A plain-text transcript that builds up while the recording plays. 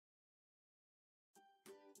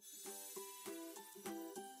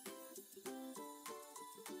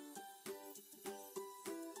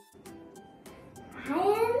I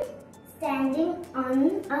am standing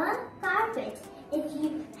on a carpet. If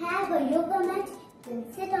you have a yoga mat, then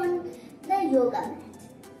sit on the yoga mat.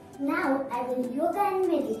 Now I will yoga and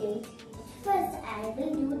meditate. First I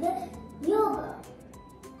will do the yoga.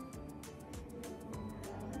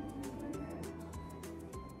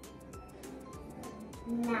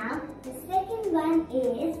 Now the second one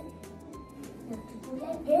is, you have to do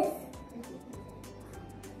like this.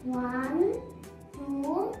 1,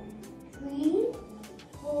 2, 3,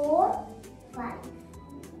 4, 5.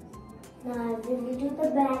 Now we will do the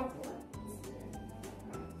back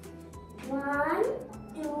one. 1,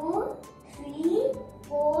 2, 3,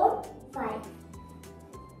 4, 5.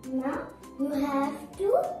 Now you have to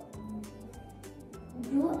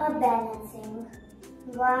do a balancing.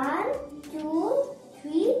 1, 2,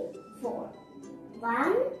 3, 4.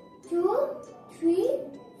 1, 2, 3,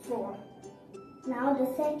 4. Now the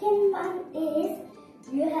second one is,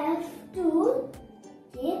 you have to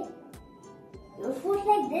keep your foot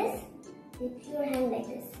like this, keep your hand like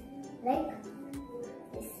this, like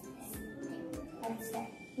this. That's that.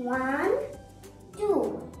 1,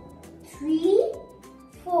 2, 3,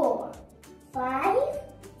 4, 5,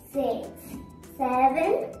 6,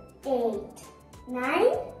 7, 8,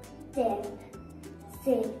 9, 10.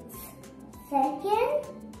 6, second,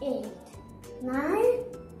 8, 9,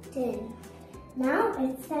 10. Now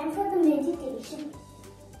it's time for the meditation.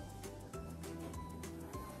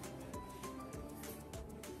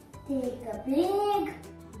 Take a big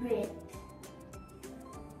breath.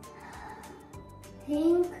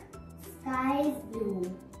 Think sky is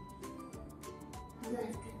blue. You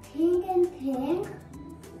have to think and think.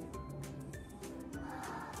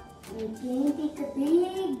 Again, take a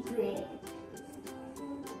big breath.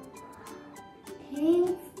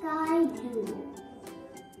 Think sky blue.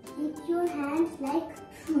 Keep your hands like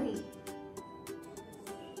 3.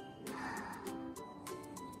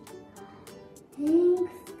 Think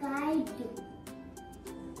sky blue.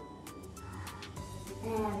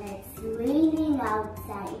 And it's raining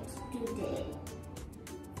outside today.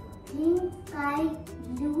 Think sky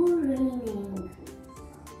blue raining.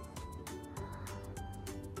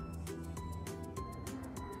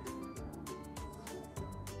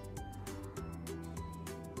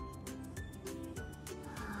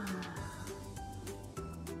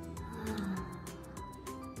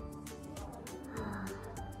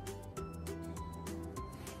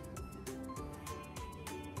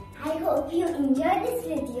 I hope you enjoyed this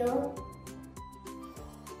video.